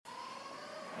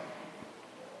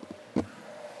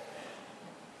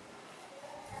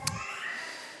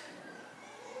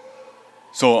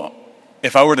So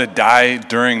if I were to die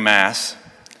during Mass,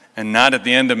 and not at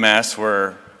the end of Mass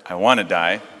where I want to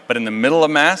die, but in the middle of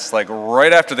Mass, like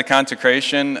right after the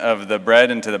consecration of the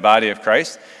bread into the body of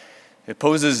Christ, it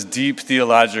poses deep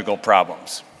theological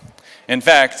problems. In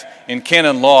fact, in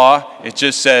canon law, it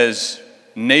just says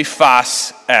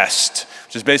nefas est,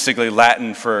 which is basically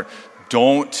Latin for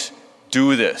don't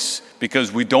do this,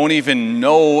 because we don't even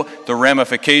know the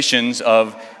ramifications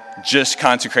of just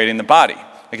consecrating the body.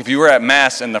 Like if you were at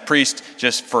Mass and the priest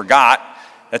just forgot,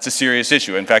 that's a serious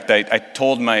issue. In fact, I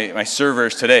told my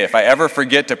servers today, if I ever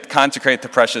forget to consecrate the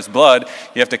precious blood,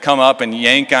 you have to come up and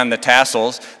yank on the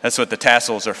tassels. That's what the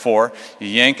tassels are for. You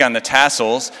yank on the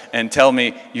tassels and tell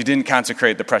me you didn't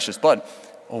consecrate the precious blood.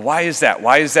 Well, why is that?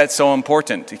 Why is that so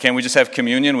important? Can't we just have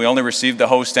communion? We only receive the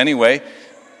host anyway.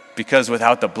 Because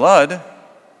without the blood,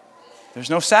 there's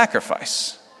no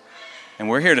sacrifice. And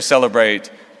we're here to celebrate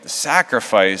the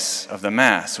sacrifice of the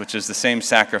Mass, which is the same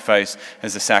sacrifice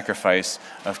as the sacrifice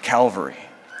of Calvary.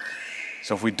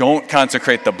 So if we don't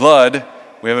consecrate the blood,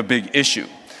 we have a big issue.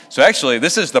 So actually,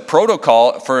 this is the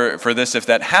protocol for this if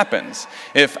that happens.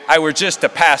 If I were just to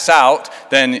pass out,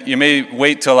 then you may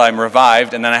wait till I'm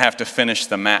revived and then I have to finish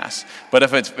the Mass. But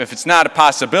if it's not a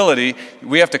possibility,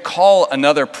 we have to call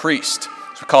another priest.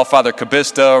 We call Father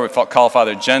Kabista, or we call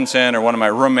Father Jensen, or one of my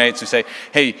roommates who say,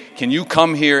 hey, can you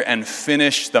come here and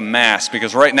finish the Mass?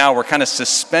 Because right now we're kind of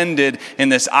suspended in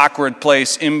this awkward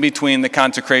place in between the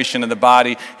consecration of the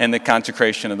body and the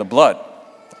consecration of the blood.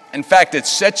 In fact, it's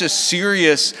such a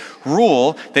serious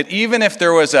rule that even if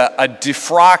there was a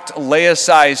defrocked,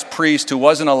 laicized priest who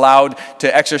wasn't allowed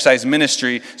to exercise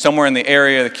ministry somewhere in the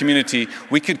area of the community,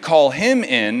 we could call him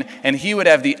in and he would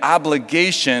have the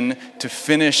obligation to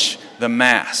finish the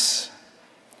Mass.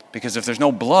 Because if there's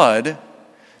no blood,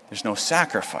 there's no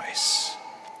sacrifice.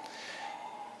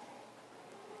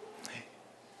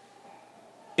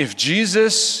 If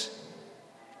Jesus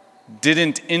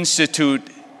didn't institute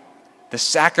the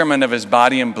sacrament of his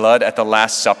body and blood at the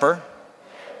Last Supper,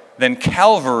 then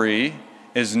Calvary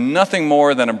is nothing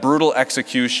more than a brutal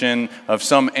execution of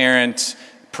some errant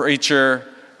preacher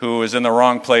who was in the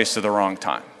wrong place at the wrong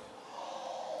time.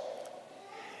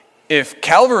 If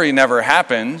Calvary never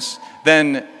happens,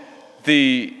 then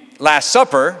the Last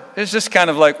Supper is just kind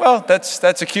of like, well,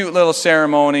 that's a cute little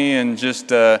ceremony and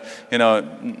just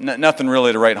nothing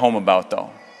really to write home about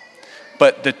though.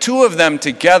 But the two of them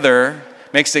together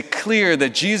makes it clear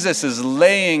that Jesus is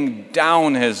laying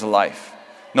down his life.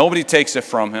 Nobody takes it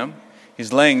from him.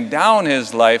 He's laying down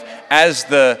his life as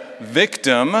the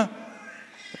victim,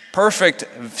 perfect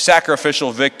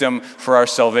sacrificial victim for our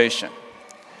salvation.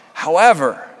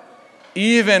 However,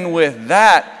 even with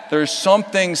that, there's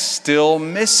something still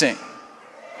missing.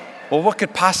 Well, what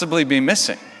could possibly be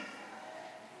missing?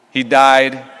 He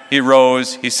died, he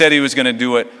rose, he said he was going to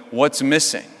do it. What's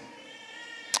missing?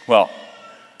 Well,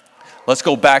 let's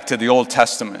go back to the Old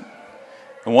Testament.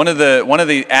 And one of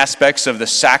the aspects of the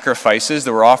sacrifices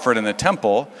that were offered in the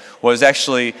temple was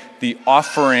actually the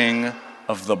offering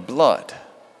of the blood.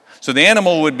 So the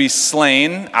animal would be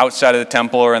slain outside of the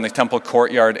temple or in the temple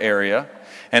courtyard area,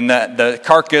 and the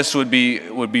carcass would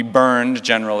be burned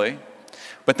generally.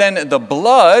 But then the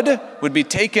blood would be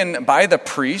taken by the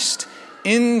priest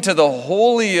into the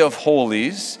Holy of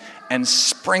Holies and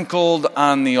sprinkled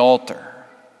on the altar.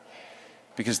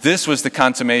 Because this was the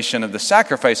consummation of the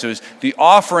sacrifice. It was the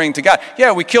offering to God.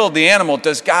 Yeah, we killed the animal.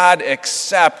 Does God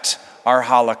accept our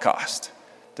Holocaust?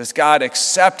 Does God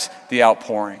accept the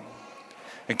outpouring?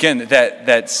 Again,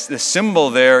 that's the symbol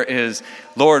there is,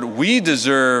 Lord, we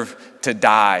deserve to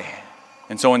die.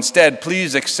 And so instead,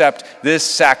 please accept this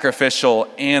sacrificial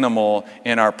animal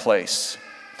in our place.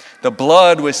 The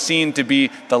blood was seen to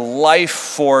be the life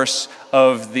force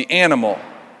of the animal.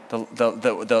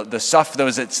 The stuff that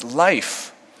was its life.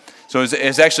 So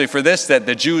it's actually for this that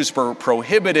the Jews were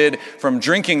prohibited from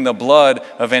drinking the blood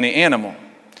of any animal.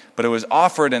 But it was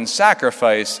offered in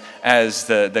sacrifice as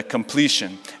the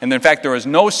completion. And in fact, there was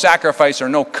no sacrifice or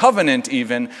no covenant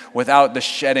even without the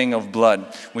shedding of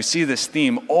blood. We see this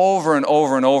theme over and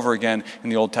over and over again in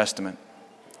the Old Testament.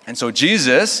 And so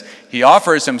Jesus, he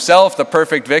offers himself the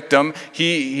perfect victim.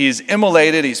 He's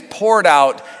immolated, he's poured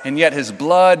out, and yet his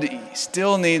blood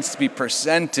still needs to be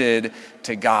presented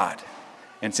to God.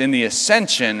 And it's in the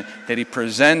ascension that he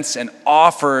presents and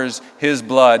offers his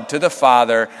blood to the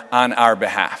Father on our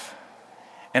behalf.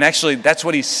 And actually, that's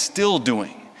what he's still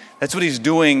doing. That's what he's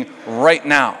doing right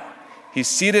now. He's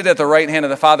seated at the right hand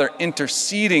of the Father,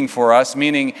 interceding for us,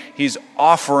 meaning he's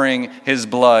offering his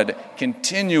blood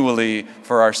continually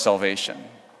for our salvation.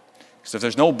 Because if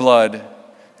there's no blood,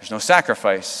 there's no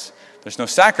sacrifice. there's no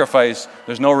sacrifice,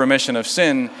 there's no remission of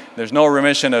sin. There's no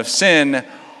remission of sin,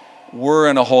 we're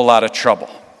in a whole lot of trouble.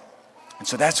 And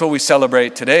so that's what we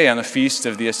celebrate today on the Feast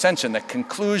of the Ascension, the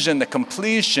conclusion, the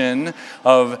completion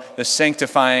of the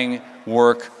sanctifying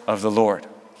work of the Lord.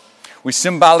 We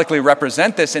symbolically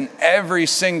represent this in every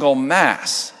single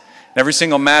Mass. In every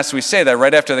single Mass we say that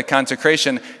right after the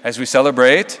consecration as we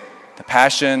celebrate the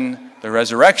Passion, the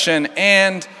Resurrection,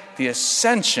 and the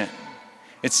Ascension.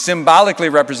 It's symbolically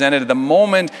represented at the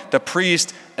moment the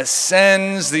priest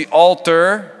ascends the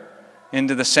altar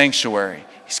into the sanctuary.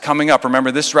 He's coming up.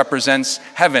 Remember, this represents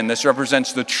heaven. This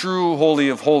represents the true Holy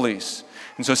of Holies.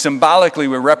 And so symbolically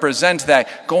we represent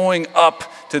that going up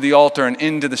to the altar and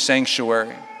into the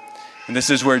sanctuary. And this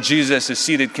is where Jesus is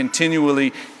seated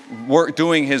continually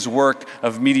doing his work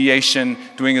of mediation,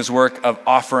 doing his work of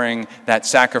offering that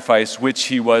sacrifice which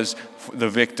he was the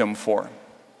victim for.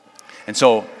 And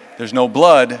so there's no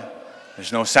blood,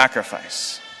 there's no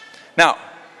sacrifice. Now,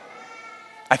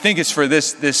 I think it's for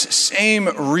this same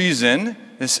reason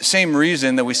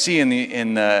that we see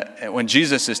when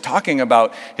Jesus is talking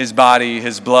about his body,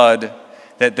 his blood,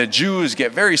 that the Jews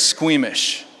get very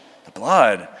squeamish. The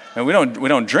blood, and we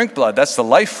don't drink blood. That's the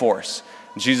life force.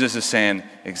 And Jesus is saying,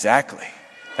 exactly.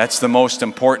 That's the most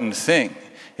important thing,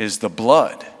 is the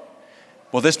blood.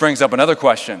 Well, this brings up another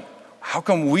question. How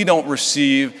come we don't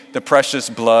receive the precious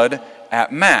blood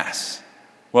at Mass?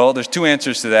 Well, there's two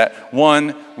answers to that.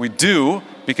 One, we do,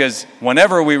 because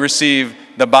whenever we receive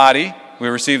the body, we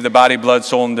receive the body, blood,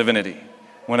 soul, and divinity.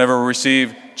 Whenever we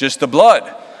receive just the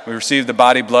blood, we receive the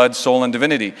body, blood, soul, and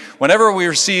divinity. Whenever we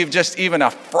receive just even a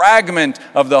fragment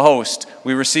of the host,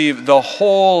 we receive the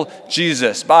whole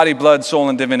Jesus, body, blood, soul,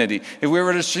 and divinity. If we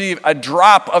were to receive a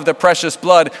drop of the precious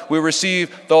blood, we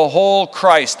receive the whole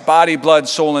Christ, body, blood,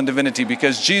 soul, and divinity,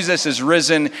 because Jesus is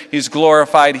risen, he's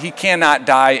glorified, he cannot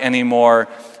die anymore.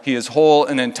 He is whole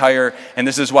and entire, and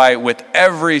this is why with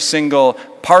every single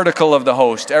particle of the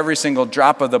host, every single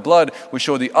drop of the blood, we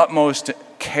show the utmost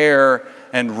care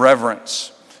and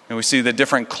reverence. And we see the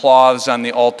different cloths on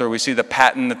the altar. We see the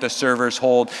paten that the servers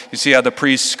hold. You see how the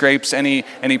priest scrapes any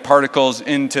particles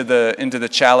into the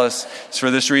chalice. It's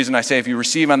for this reason I say, if you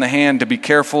receive on the hand, to be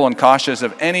careful and cautious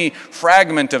of any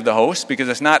fragment of the host, because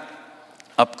it's not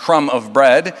a crumb of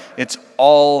bread, it's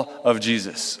all of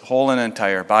Jesus, whole and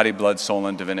entire, body, blood, soul,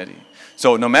 and divinity.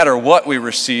 So no matter what we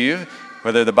receive,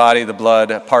 whether the body, the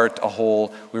blood, a part, a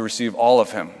whole, we receive all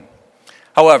of him.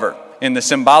 However, in the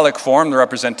symbolic form, the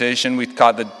representation, we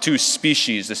call it the two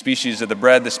species, the species of the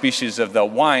bread, the species of the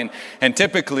wine. And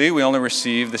typically, we only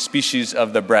receive the species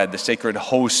of the bread, the sacred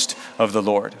host of the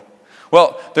Lord.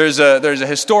 Well, there's a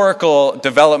historical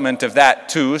development of that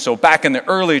too. So back in the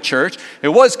early church, it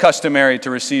was customary to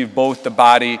receive both the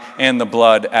body and the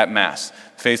blood at Mass.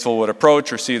 Faithful would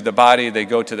approach, receive the body, they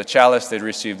go to the chalice, they'd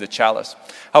receive the chalice.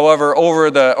 However, over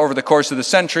the course of the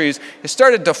centuries, it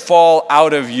started to fall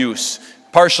out of use.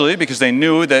 Partially because they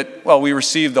knew that, we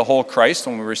received the whole Christ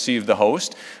when we received the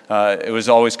host. It was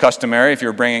always customary, if you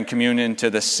were bringing communion to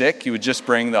the sick, you would just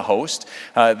bring the host.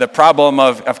 The problem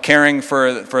of caring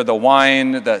for the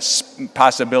wine, the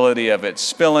possibility of it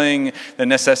spilling, the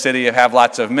necessity of have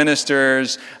lots of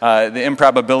ministers, the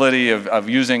improbability of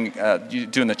doing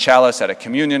the chalice at a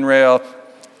communion rail.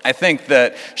 I think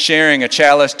that sharing a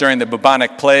chalice during the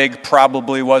bubonic plague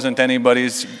probably wasn't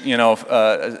anybody's,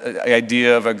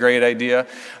 idea of a great idea.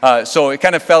 So it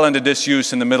kind of fell into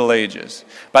disuse in the Middle Ages.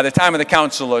 By the time of the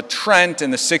Council of Trent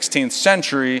in the 16th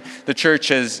century, the church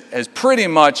has pretty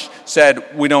much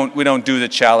said we don't do the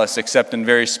chalice except in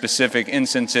very specific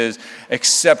instances,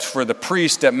 except for the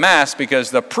priest at Mass,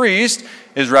 because the priest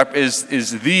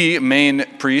is the main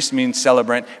priest, means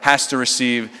celebrant, has to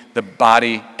receive the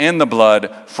body and the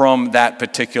blood from that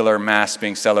particular Mass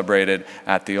being celebrated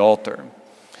at the altar.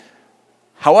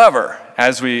 However,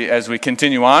 as we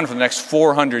continue on for the next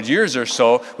 400 years or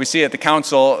so, we see at the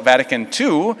Council Vatican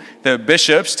II, the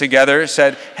bishops together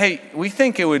said, hey, we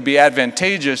think it would be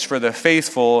advantageous for the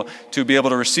faithful to be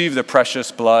able to receive the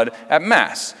precious blood at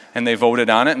Mass. And they voted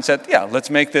on it and said, let's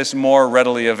make this more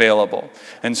readily available.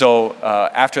 And so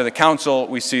after the council,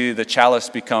 we see the chalice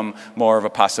become more of a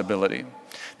possibility.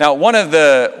 Now, one of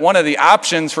the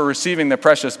options for receiving the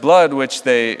precious blood, which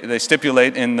they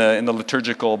stipulate in the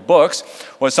liturgical books,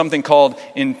 was something called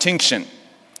intinction.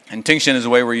 Intinction is a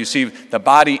way where you receive the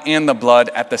body and the blood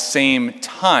at the same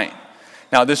time.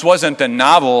 Now, this wasn't a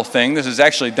novel thing. This is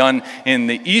actually done in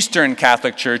the Eastern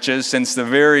Catholic churches since the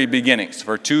very beginnings.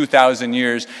 For 2,000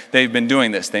 years, they've been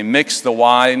doing this. They mix the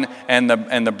wine and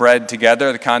the bread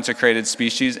together, the consecrated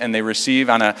species, and they receive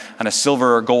on a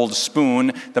silver or gold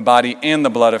spoon the body and the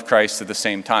blood of Christ at the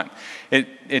same time.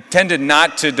 It tended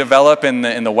not to develop in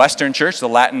the Western church, the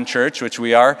Latin church, which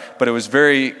we are, but it was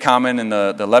very common in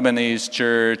the Lebanese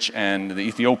church and the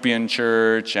Ethiopian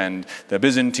church and the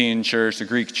Byzantine church, the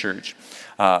Greek church.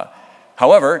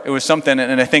 However, it was something,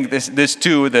 and I think this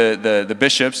too, the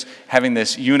bishops having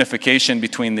this unification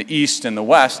between the East and the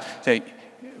West, say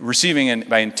receiving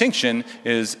by intinction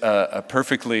is a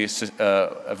perfectly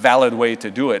a valid way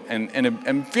to do it, and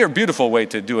a very beautiful way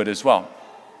to do it as well.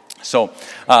 So,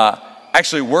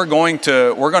 actually, we're going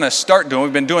to start doing.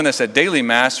 We've been doing this at daily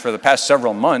mass for the past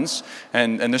several months,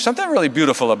 and there's something really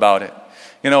beautiful about it.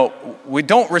 We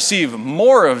don't receive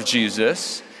more of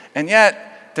Jesus, and yet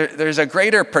there's a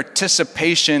greater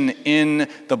participation in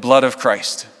the blood of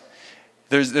Christ.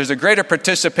 There's a greater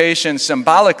participation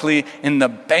symbolically in the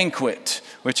banquet,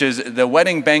 which is the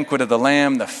wedding banquet of the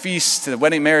Lamb, the feast, the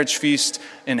wedding marriage feast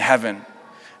in heaven.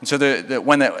 And so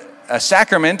when a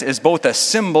sacrament is both a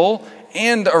symbol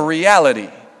and a reality.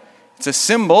 It's a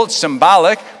symbol, it's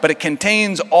symbolic, but it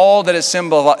contains all that it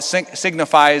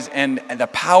signifies and the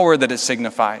power that it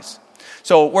signifies.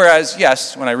 So whereas,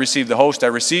 yes, when I receive the host, I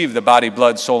receive the body,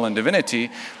 blood, soul, and divinity,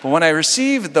 but when I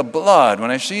receive the blood, when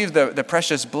I receive the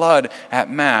precious blood at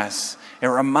Mass, it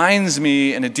reminds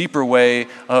me in a deeper way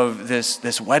of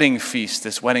this wedding feast,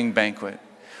 this wedding banquet.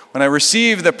 When I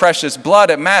receive the precious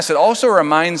blood at Mass, it also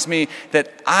reminds me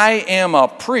that I am a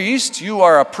priest, you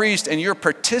are a priest, and you're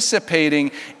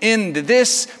participating in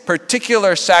this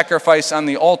particular sacrifice on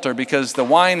the altar because the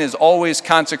wine is always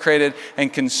consecrated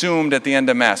and consumed at the end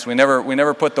of Mass. We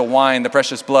never put the wine, the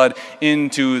precious blood,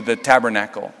 into the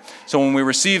tabernacle. So when we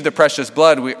receive the precious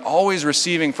blood, we're always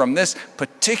receiving from this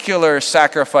particular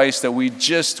sacrifice that we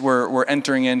just were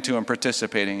entering into and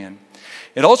participating in.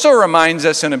 It also reminds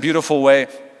us in a beautiful way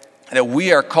that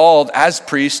we are called as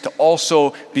priests to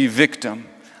also be victim.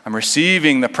 I'm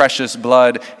receiving the precious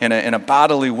blood in a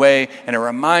bodily way, and it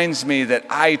reminds me that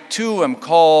I too am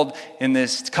called in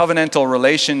this covenantal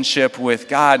relationship with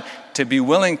God to be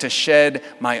willing to shed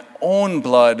my own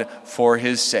blood for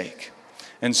His sake.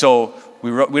 And so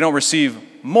we don't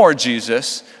receive more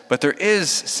Jesus, but there is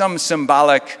some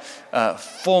symbolic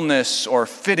fullness or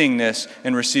fittingness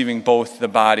in receiving both the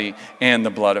body and the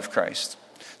blood of Christ.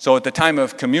 So at the time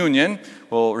of communion,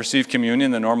 we'll receive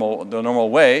communion the normal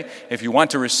way. If you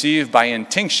want to receive by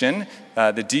intinction,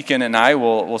 the deacon and I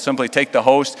will simply take the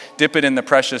host, dip it in the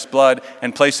precious blood,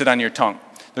 and place it on your tongue.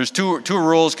 There's two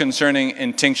rules concerning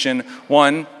intinction.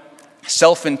 One,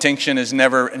 self-intinction has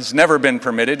never been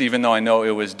permitted, even though I know it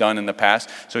was done in the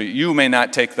past. So you may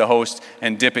not take the host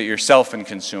and dip it yourself and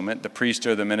consume it. The priest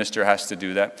or the minister has to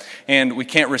do that. And we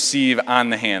can't receive on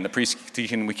the hand. The priest,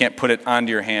 we can't put it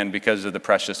onto your hand because of the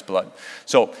precious blood.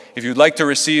 So if you'd like to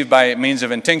receive by means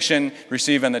of intinction,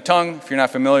 receive in the tongue. If you're not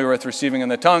familiar with receiving in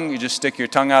the tongue, you just stick your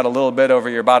tongue out a little bit over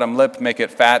your bottom lip, make it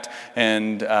fat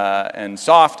and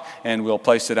soft, and we'll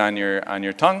place it on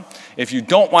your tongue. If you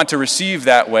don't want to receive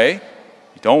that way,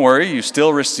 don't worry, you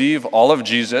still receive all of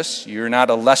Jesus. You're not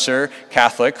a lesser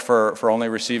Catholic for only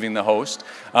receiving the host.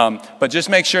 But just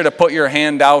make sure to put your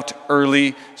hand out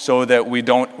early so that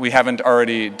we haven't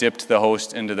already dipped the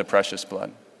host into the precious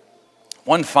blood.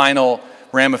 One final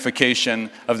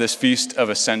ramification of this Feast of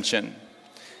Ascension.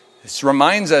 This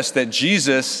reminds us that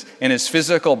Jesus in His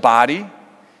physical body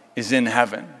is in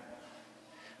heaven.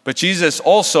 But Jesus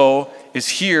also is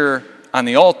here on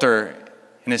the altar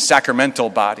in His sacramental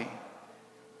body.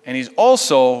 And He's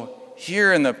also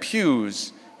here in the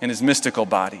pews in His mystical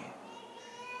body.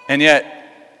 And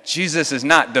yet, Jesus is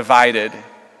not divided,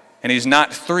 and He's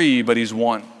not three, but He's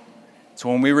one. So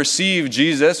when we receive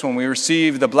Jesus, when we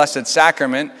receive the Blessed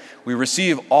Sacrament, we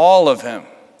receive all of Him.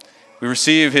 We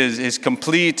receive His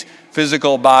complete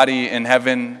physical body in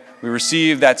heaven. We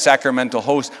receive that sacramental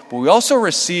host, but we also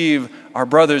receive our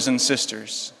brothers and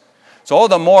sisters. So all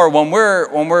the more when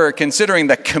we're considering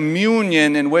the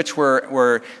communion in which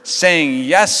we're saying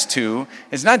yes to,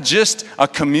 it's not just a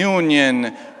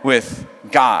communion with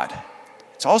God.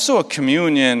 It's also a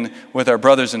communion with our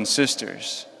brothers and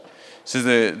sisters. So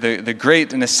the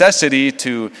great necessity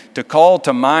to call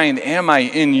to mind, am I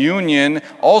in union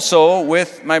also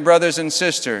with my brothers and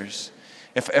sisters?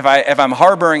 If I'm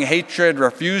harboring hatred,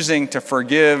 refusing to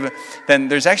forgive, then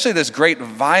there's actually this great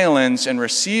violence in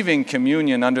receiving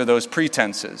communion under those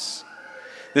pretenses.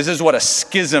 This is what a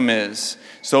schism is.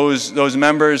 So those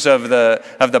members of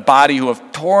the body who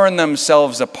have torn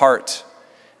themselves apart.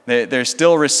 They're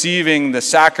still receiving the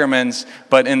sacraments,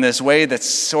 but in this way that's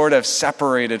sort of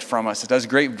separated from us. It does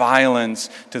great violence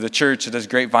to the church. It does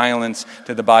great violence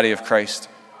to the body of Christ.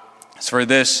 So for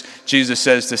this, Jesus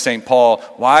says to St. Paul,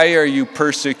 "Why are you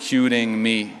persecuting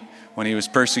me?" When he was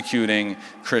persecuting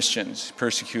Christians,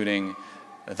 persecuting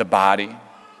the body.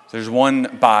 There's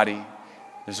one body.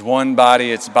 There's one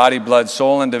body. It's body, blood,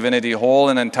 soul, and divinity, whole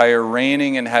and entire,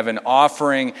 reigning in heaven,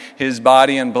 offering his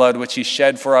body and blood, which he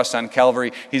shed for us on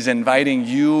Calvary. He's inviting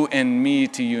you and me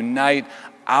to unite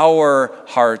our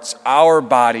hearts, our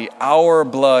body, our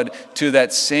blood to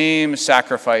that same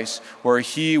sacrifice where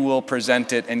he will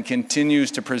present it and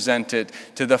continues to present it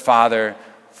to the Father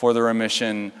for the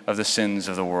remission of the sins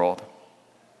of the world.